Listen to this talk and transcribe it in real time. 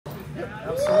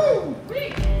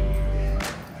Absolutely.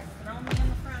 Throw me in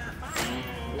the front.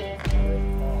 Bye.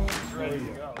 It's ready to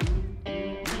go.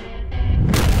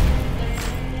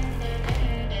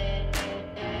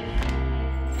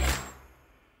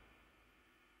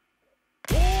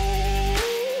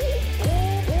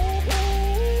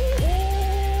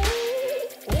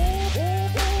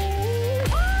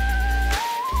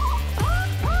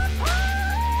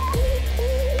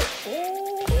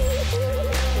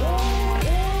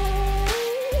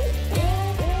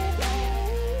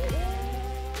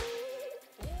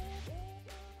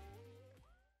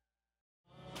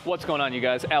 What's going on, you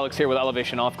guys? Alex here with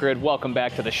Elevation Off-Grid. Welcome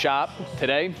back to the shop.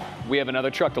 Today, we have another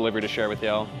truck delivery to share with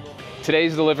y'all.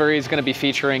 Today's delivery is going to be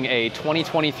featuring a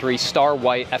 2023 Star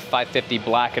White F-550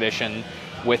 Black Edition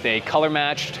with a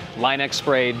color-matched, Line-X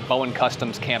sprayed Bowen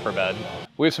Customs Camper Bed.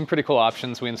 We have some pretty cool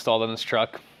options we installed on this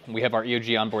truck. We have our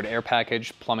EOG onboard air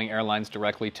package, plumbing air lines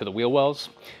directly to the wheel wells.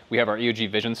 We have our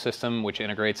EOG vision system, which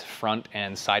integrates front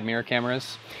and side mirror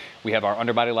cameras. We have our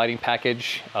underbody lighting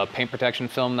package, paint protection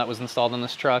film that was installed on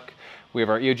this truck. We have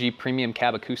our EOG premium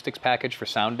cab acoustics package for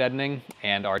sound deadening,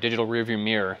 and our digital rearview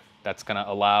mirror that's gonna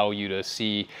allow you to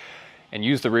see and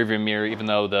use the rearview mirror even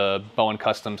though the Bowen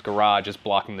Customs garage is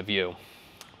blocking the view.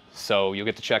 So you'll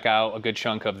get to check out a good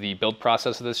chunk of the build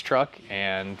process of this truck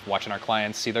and watching our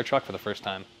clients see their truck for the first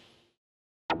time.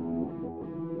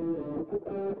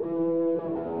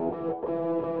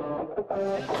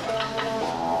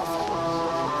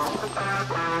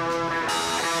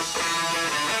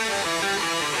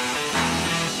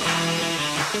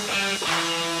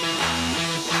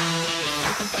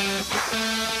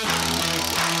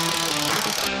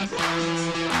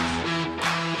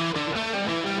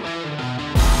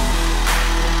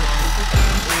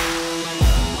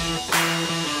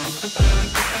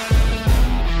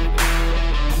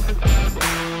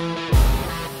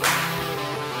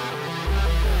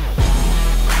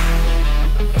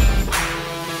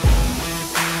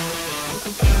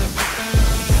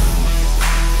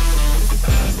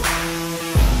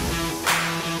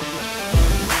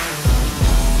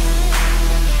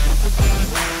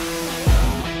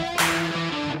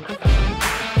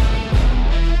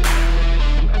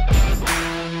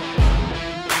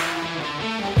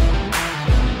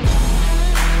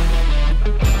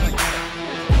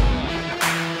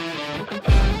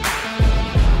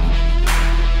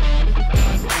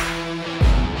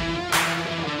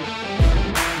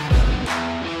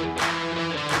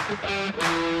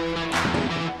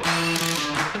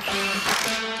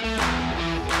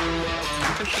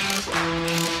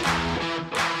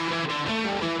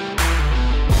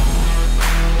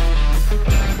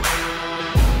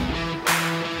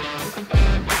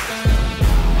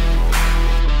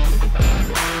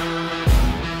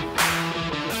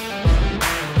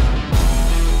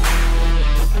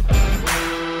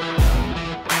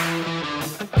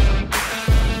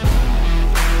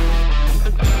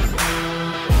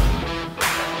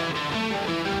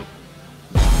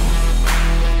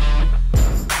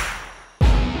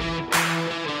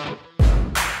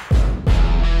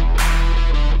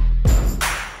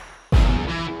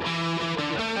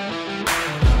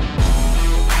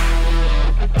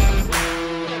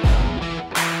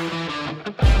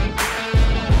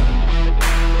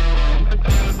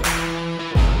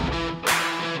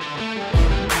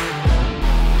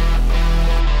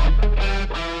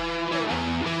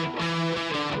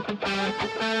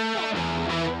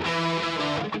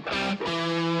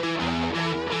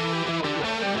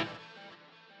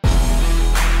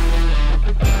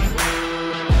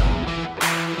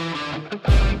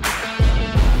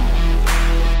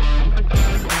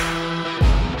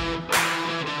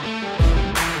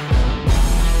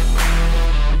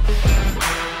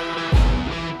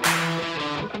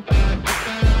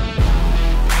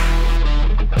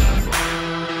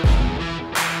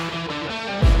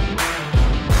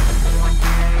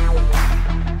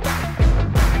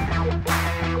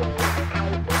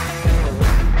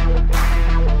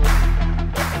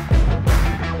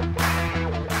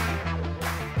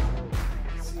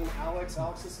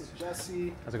 Alex, this is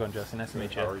Jesse. How's it going, Jesse? Nice to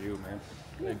meet you. How are you, man?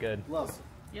 Good, good. Love.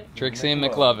 Yep. Trixie and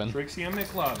McLovin. Trixie and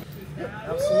McLovin.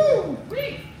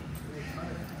 Absolutely.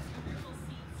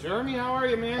 Jeremy, how are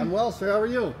you, man? I'm well, sir. How are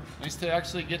you? Nice to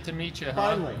actually get to meet you, huh?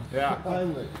 Finally. Yeah.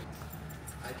 Finally.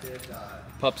 I did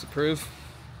Pups approve.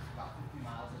 about 50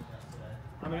 miles yesterday.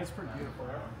 I mean, it's pretty beautiful.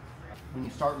 When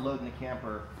you start loading the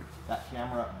camper, that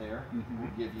camera up there will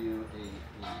give you a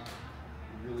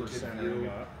really good view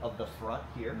of the front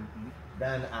here.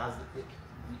 Then as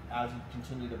you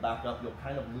continue to back up, you'll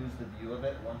kind of lose the view of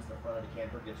it once the front of the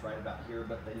camper gets right about here,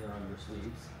 but then you're on your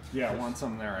sleeves. Yeah, once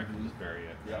I'm there, I can just bury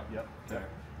it. Yep. Okay.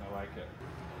 I like it.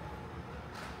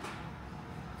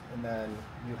 And then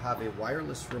you have a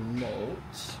wireless remote.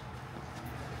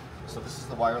 So this is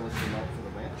the wireless remote for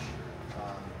the winch.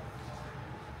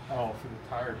 Oh, for the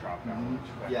tire drop down.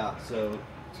 Yeah, so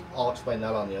I'll explain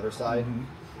that on the other side.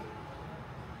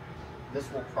 This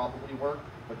will probably work,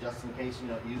 but just in case you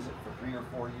don't use it for 3 or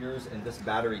 4 years and this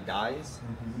battery dies,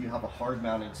 you have a hard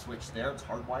mounted switch there. It's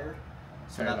hardwired.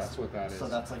 So Okay, that's what that is. So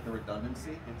that's like the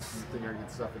redundancy. It's You think I can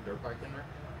stuff a dirt bike in there?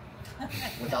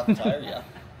 without the tire, yeah.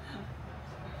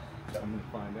 I'm gonna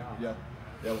find out. Yeah,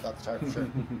 without the tire for sure.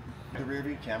 The rear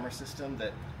view camera system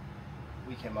that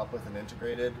we came up with and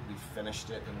integrated, we finished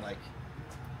it in like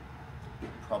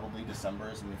probably December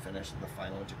is when we finished the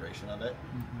final integration of it.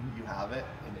 You have it,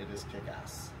 and it is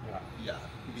kick-ass. Yeah,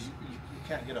 because you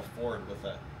can't get a Ford with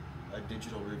a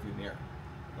digital rear view mirror.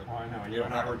 Like, Oh, I know. we You don't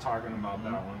and I have were it. talking about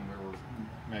that when we were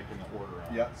making the order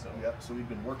out. Yep, so we've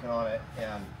been working on it,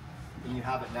 and you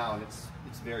have it now, and it's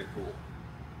very cool.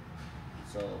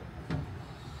 So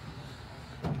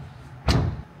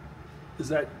Is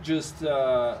that just,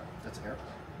 that's air.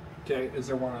 okay, is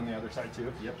there one on the other side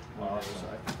too? Yep. On the other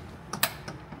side.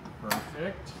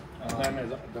 Perfect. And then is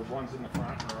the ones in the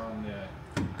front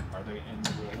are they in the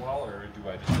wheel well, or do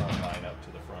I just run line up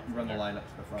to the front? Run the line up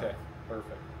to the front. Okay,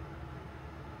 perfect.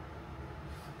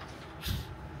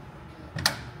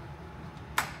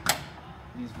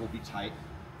 These will be tight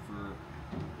for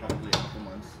probably a couple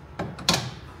months. I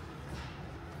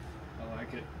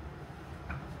like it.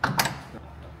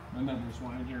 And then there's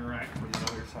one in here right for the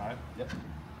other side. Yep.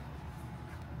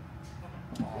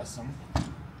 Awesome.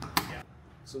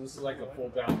 So this is like a pull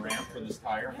down ramp for this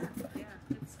tire.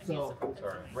 So,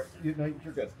 you're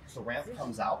good. So ramp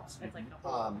comes out,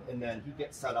 and then he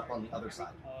gets set up on the other side.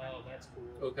 Oh, that's cool.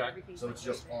 Okay. So it's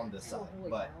just on this side,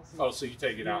 but Oh, so you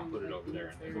take it out and put it over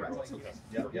there. correct. Okay.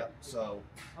 Yep. So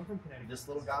this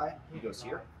little guy, he goes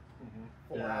here,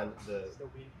 and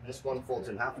this one folds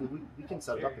in half, and we can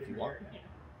set it up if you want.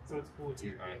 So it's cool.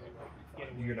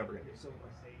 You're never gonna do so.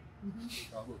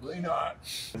 Probably not.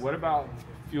 What about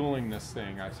fueling this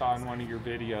thing? I saw in one of your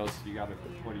videos you got to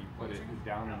put it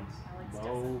down in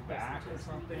low back or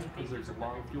something because there's a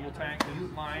long fuel tank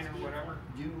in line or whatever.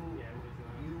 You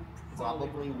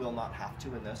probably will not have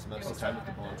to in this. Most of the time with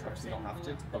the Bowen trucks, you don't have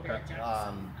to. Okay.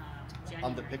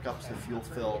 On the pickups, the fuel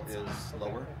fill is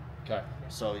lower. Okay.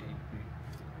 So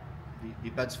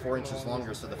the bed's 4 inches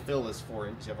longer, so the fill is 4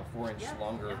 inches. You have a 4-inch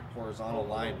longer horizontal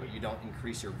line, but you don't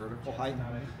increase your vertical height.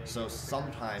 So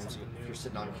sometimes if you're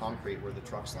sitting on concrete where the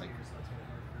truck's like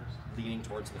leaning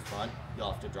towards the front,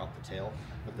 you'll have to drop the tail.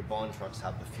 But the Bowen trucks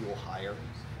have the fuel higher,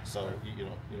 so you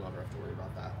don't ever have to worry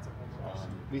about that.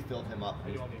 We filled him up,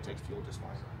 and he takes fuel just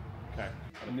fine. Okay.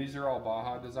 And these are all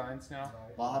Baja designs now?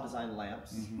 Baja Design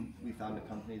lamps. We found a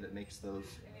company that makes those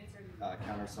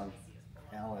countersunk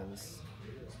Allens.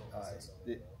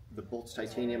 The bolt's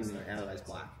titanium and they're anodized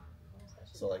black,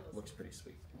 so like looks pretty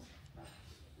sweet.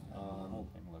 The whole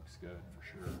thing looks good for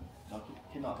sure.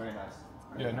 Came out very nice.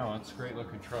 Yeah, no, it's a great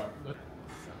looking truck. I'll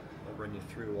run you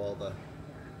through all the.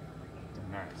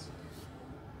 Nice.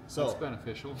 So It's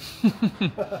beneficial.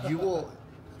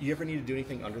 you ever need to do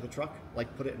anything under the truck?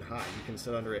 Like put it in high. You can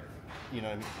sit under it,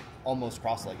 almost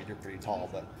cross-legged. You're pretty tall,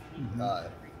 but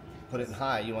put it in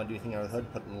high. You want to do anything under the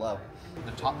hood? Put it in low.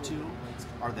 The top two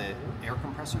are the air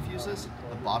compressor fuses.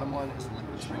 The bottom one is the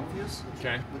liquid spring fuse.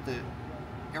 Okay. With the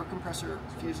air compressor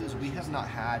fuses, we have not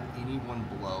had anyone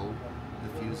blow the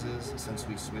fuses since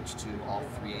we switched to all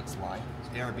 3/8 line.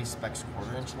 ARB specs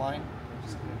 1/4 inch line.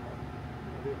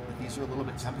 But these are a little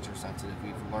bit temperature sensitive,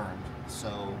 we've learned.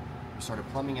 So we started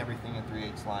plumbing everything in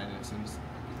 3/8 line, and it seems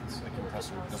like the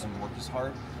compressor doesn't work as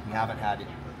hard. We haven't had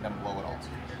them blow at all.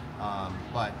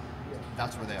 But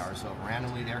that's where they are. So if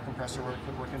randomly the air compressor quit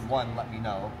working, one, let me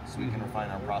know so we can refine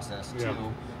our process. Yeah.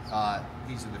 Two,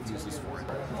 these are the fuses for it.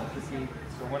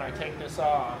 So when I take this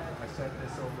off, I set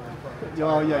this over in front of the Oh,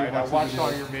 tire, yeah, you right? I watched watched the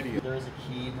all videos. your videos. There is a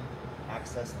keyed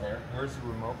access there. Where's the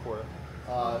remote for it?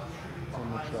 It's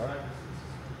in the truck.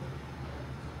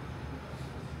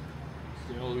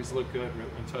 They always look good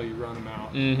until you run them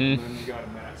out, Mm-hmm. and then you got a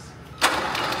mess.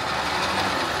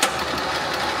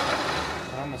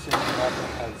 I'm assuming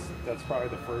that's probably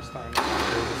the first time or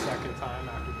the second time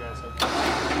after you guys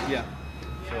have. Yeah.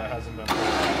 So that hasn't been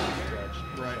stretched.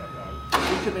 Right.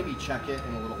 We could maybe check it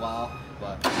in a little while,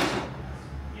 but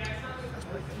that's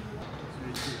pretty good.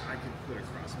 I could put a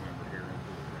cross member here and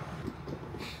put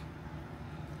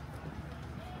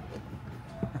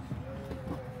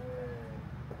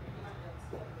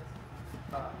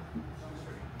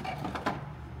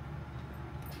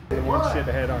it around. that shit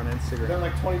ahead on Instagram. They're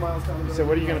like 20 miles down the road. So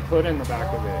what are you going to put in the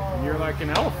back of it? And you're like an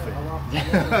elephant.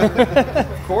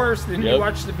 Of course. Didn't you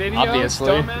watch the video?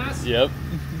 Obviously. Dumbass? Yep.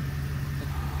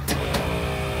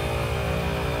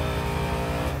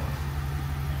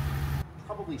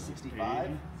 Probably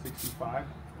 65. 65.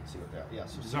 Let's see what they're. Yeah.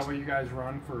 So Is that what you guys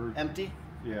run for? empty?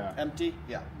 Yeah. Empty.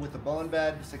 Yeah. With the Bowen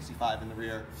bed, 65 in the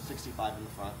rear, 65 in the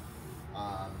front.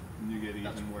 You get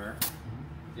even wear.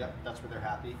 Yep. That's where they're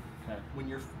happy. Okay. When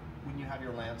you have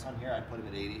your lance on here, I'd put them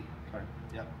at 80. Okay.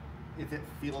 Yep. If it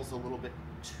feels a little bit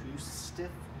too stiff,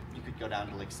 you could go down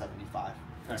to like 75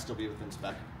 and still be within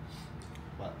spec.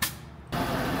 But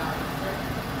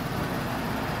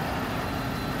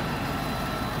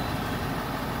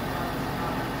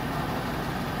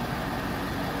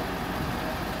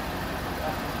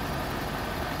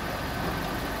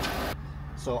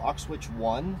so aux switch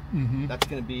 1, that's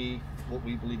going to be what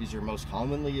we believe is your most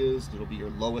commonly used. It'll be your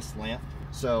lowest lamp.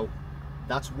 So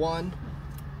that's 1,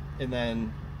 and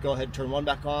then go ahead and turn 1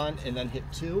 back on, and then hit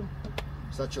 2.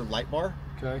 So that's your light bar.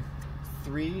 Okay.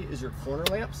 3 is your corner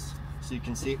lamps, so you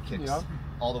can see it kicks Yep.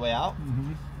 all the way out.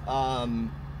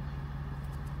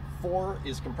 4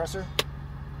 is compressor.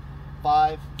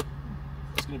 5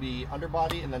 is going to be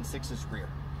underbody, and then 6 is rear.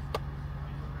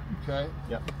 Okay.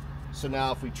 Yep. So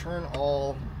now if we turn them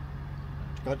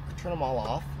all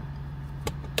off.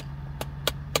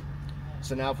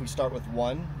 So now if we start with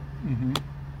 1,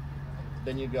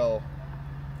 then you go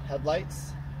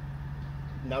headlights,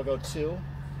 now go 2.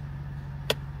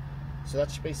 So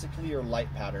that's basically your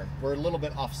light pattern. We're a little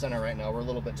bit off center right now. We're a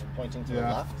little bit pointing to the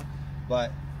left.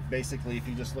 But basically if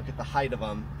you just look at the height of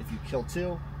them, if you kill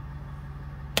 2,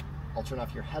 I'll turn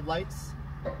off your headlights.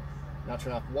 Now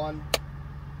turn off 1.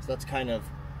 So that's kind of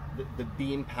the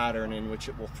beam pattern in which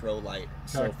it will throw light.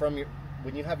 So from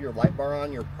when you have your light bar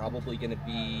on, you're probably going to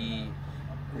be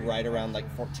right around like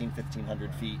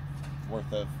 1,500 feet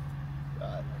worth of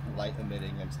light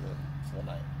emitting into the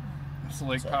night. So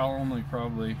Lake Powell only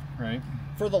probably, right?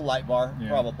 For the light bar, Yeah.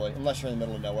 probably, unless you're in the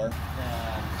middle of nowhere.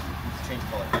 And you can change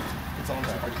color. It's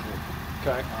honestly pretty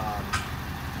cool. Okay.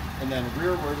 And then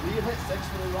rearward, will you hit 6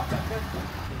 when we walk back there?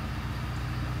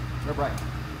 They're bright.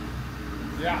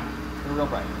 Yeah. They're real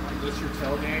bright. Like this your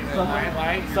tailgate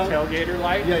light, your tailgater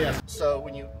light? Yeah, yeah. So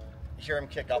when you hear him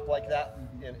kick up like that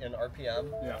in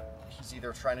RPM, Yeah. he's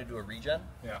either trying to do a regen,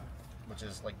 Yeah. which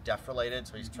is like def related,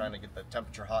 so he's trying to get the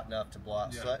temperature hot enough to blow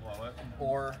out soot. blow it.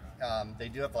 Or they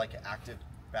do have like an active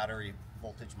battery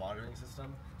voltage monitoring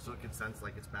system, so it can sense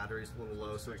like its battery's a little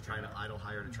low, so he's trying to idle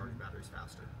higher to charge batteries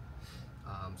faster.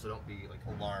 So don't be like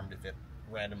alarmed if it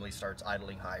randomly starts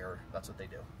idling higher. That's what they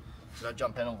do. So now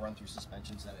jump in and we'll run through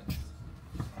suspension settings.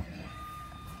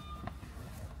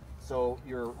 So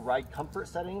your ride comfort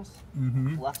settings,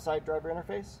 left side driver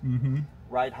interface.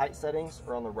 Ride height settings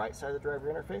are on the right side of the driver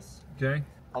interface. Okay.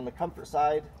 On the comfort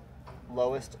side,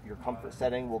 lowest, your comfort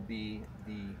setting will be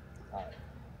the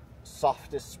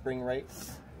softest spring rate.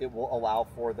 It will allow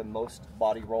for the most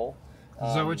body roll.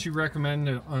 Is that what you recommend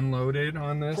to unload it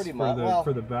on this Pretty for much. the Well,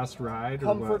 for the best ride?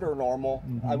 Comfort or or normal,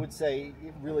 I would say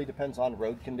it really depends on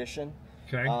road condition.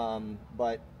 Okay.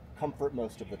 But comfort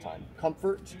most of the time.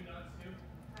 Comfort,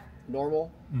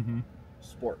 normal,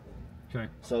 sport. Okay.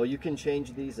 So you can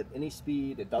change these at any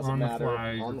speed. It doesn't On the matter. fly,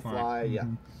 On you're the fine. fly, yeah.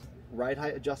 Ride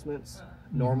height adjustments,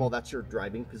 normal. That's your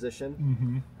driving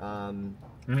position.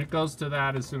 And it goes to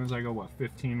that as soon as I go, what,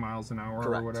 15 miles an hour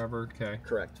Correct. or whatever? Okay.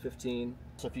 Correct, 15.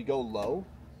 So if you go low,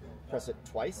 press it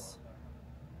twice.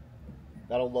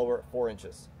 That'll lower it 4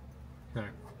 inches Okay.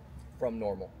 from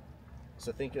normal.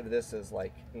 So think of this as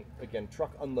like, again,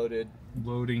 truck unloaded.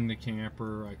 Loading the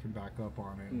camper, I can back up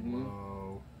on it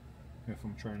low. If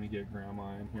I'm trying to get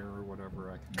grandma in here or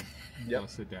whatever, I can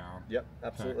bust it down. Yep,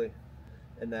 absolutely.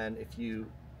 And then if you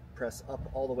press up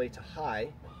all the way to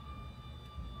high,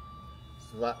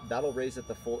 so that'll raise it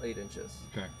the full 8 inches,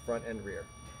 Okay. front and rear.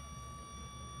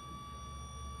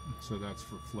 So that's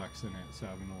for flexing at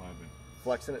 7-Eleven.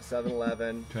 Flexing at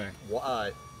 7-Eleven. Okay.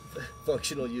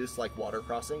 Functional use like water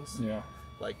crossings. Yeah.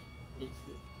 Like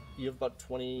you have about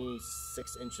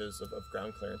 26 inches of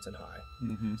ground clearance and high.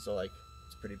 So like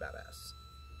it's pretty badass.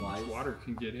 How much water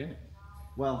can get in it?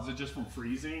 Well, Is it just from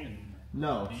freezing and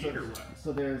no. heat or what?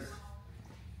 So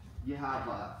you have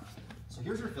so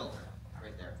here's your filter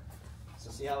right there. So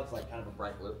see how it's like kind of a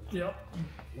bright blue? Yep.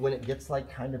 When it gets like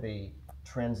kind of a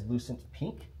translucent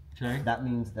pink, Okay. that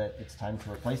means that it's time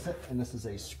to replace it. And this is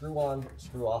a screw-on,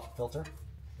 screw-off filter,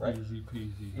 right? Easy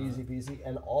peasy. Easy peasy.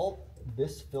 And all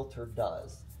this filter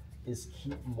does is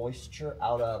keep moisture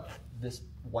out of this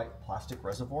white plastic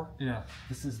reservoir. Yeah.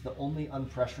 This is the only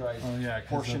unpressurized Oh,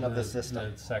 portion of the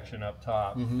system. The section up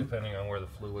top, depending on where the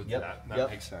fluid's at. That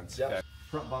makes sense. Yep. Okay.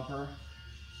 Front bumper,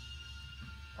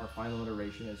 our final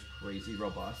iteration is crazy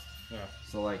robust. Yeah.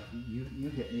 So like you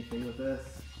hit anything with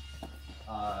this,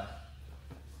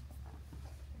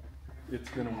 It's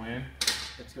gonna win.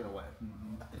 it's gonna win.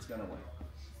 It's gonna win.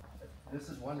 This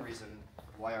is one reason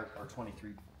why our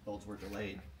 23 builds were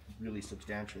delayed really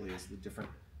substantially, is the different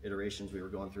iterations we were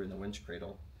going through in the winch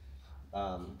cradle.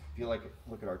 If you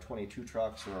look at our 22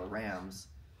 trucks or our Rams,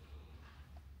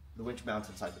 the winch mounts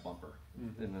inside the bumper,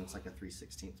 and then it's like a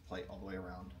 3/16 plate all the way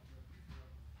around.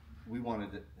 We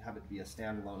wanted to have it be a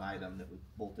standalone item that was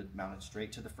bolted, mounted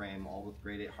straight to the frame, all with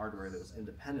grade 8 hardware that was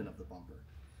independent of the bumper.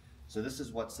 So this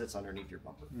is what sits underneath your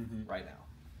bumper right now.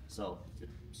 So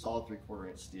solid 3/4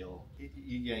 inch steel,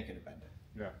 you ain't gonna bend it.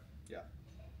 Yeah. Yeah.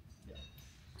 Yeah.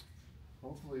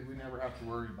 Hopefully we never have to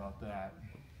worry about that.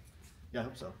 Yeah, I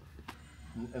hope so.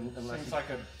 Unless Seems like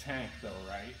a tank though,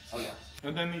 right? Oh yeah.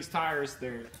 And then these tires,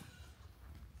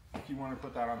 if you want to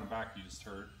put that on the back, you just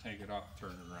take it off,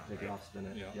 turn it around. Take it off, spin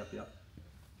it. Yeah. Yep.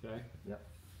 Okay. Yep.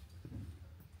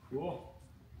 Cool.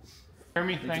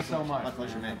 Jeremy, thanks so much. My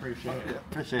pleasure, man. Appreciate it.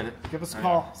 Appreciate it. Give us a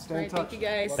call. Stay in Great, touch. thank you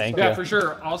guys. Thank Yeah, you. for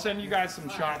sure. I'll send you guys some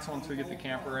shots once we get the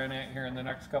camper in it here in the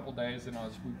next couple days, and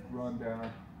as we run down,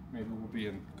 maybe we'll be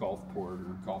in Gulfport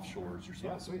or Gulf Shores or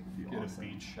something. Yeah, sweet. Get a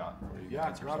beach shot for you. Yeah,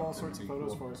 guys or got all something. sorts of It'd be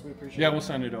photos cool. for us. We appreciate Yeah, it. we'll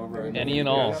send it over. Any and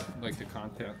all. Like the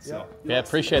content. So. Yeah,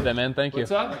 appreciate that, man. Thank you.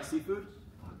 What's up? Like seafood?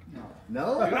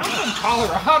 No. I'm from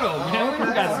Colorado, man. We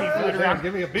got seafood Yeah, around.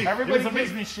 give me a beat. Everybody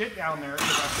gives me shit down there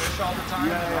because I fish all the time.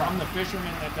 Yeah. I'm the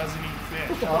fisherman that doesn't eat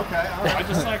fish. Okay, all right. I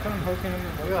just like them hooking and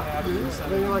looking at them. and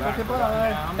sending Then you're them like, back. okay, bye.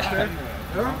 Yeah, I'm not into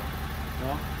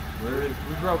it.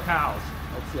 We grow cows.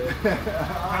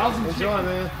 Cows and Enjoy, chickens.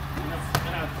 man.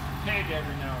 And a pig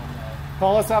every now and then.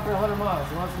 Call us after 100 miles.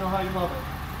 He wants to know how you love it.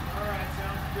 All right,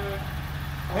 sounds good.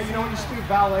 Hey, you know what? You should do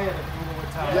valet at the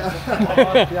Inglewood Tower. Yeah.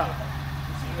 Yeah.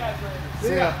 See you guys later.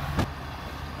 See ya.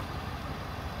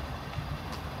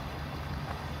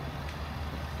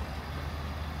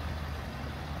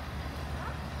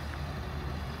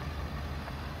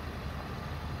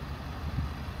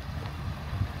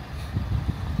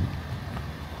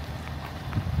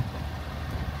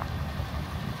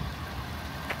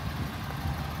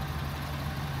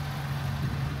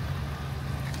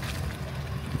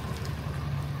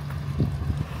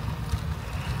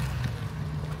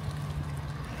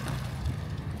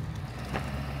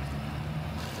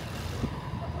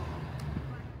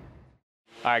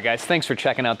 All right, guys, thanks for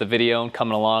checking out the video and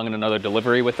coming along in another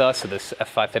delivery with us of this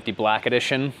F-550 Black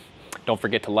Edition. Don't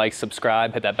forget to like,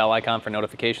 subscribe, hit that bell icon for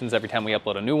notifications every time we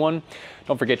upload a new one.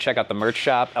 Don't forget to check out the merch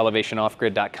shop,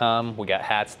 elevationoffgrid.com. We got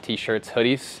hats, t-shirts,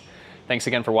 hoodies. Thanks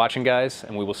again for watching, guys,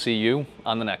 and we will see you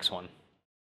on the next one.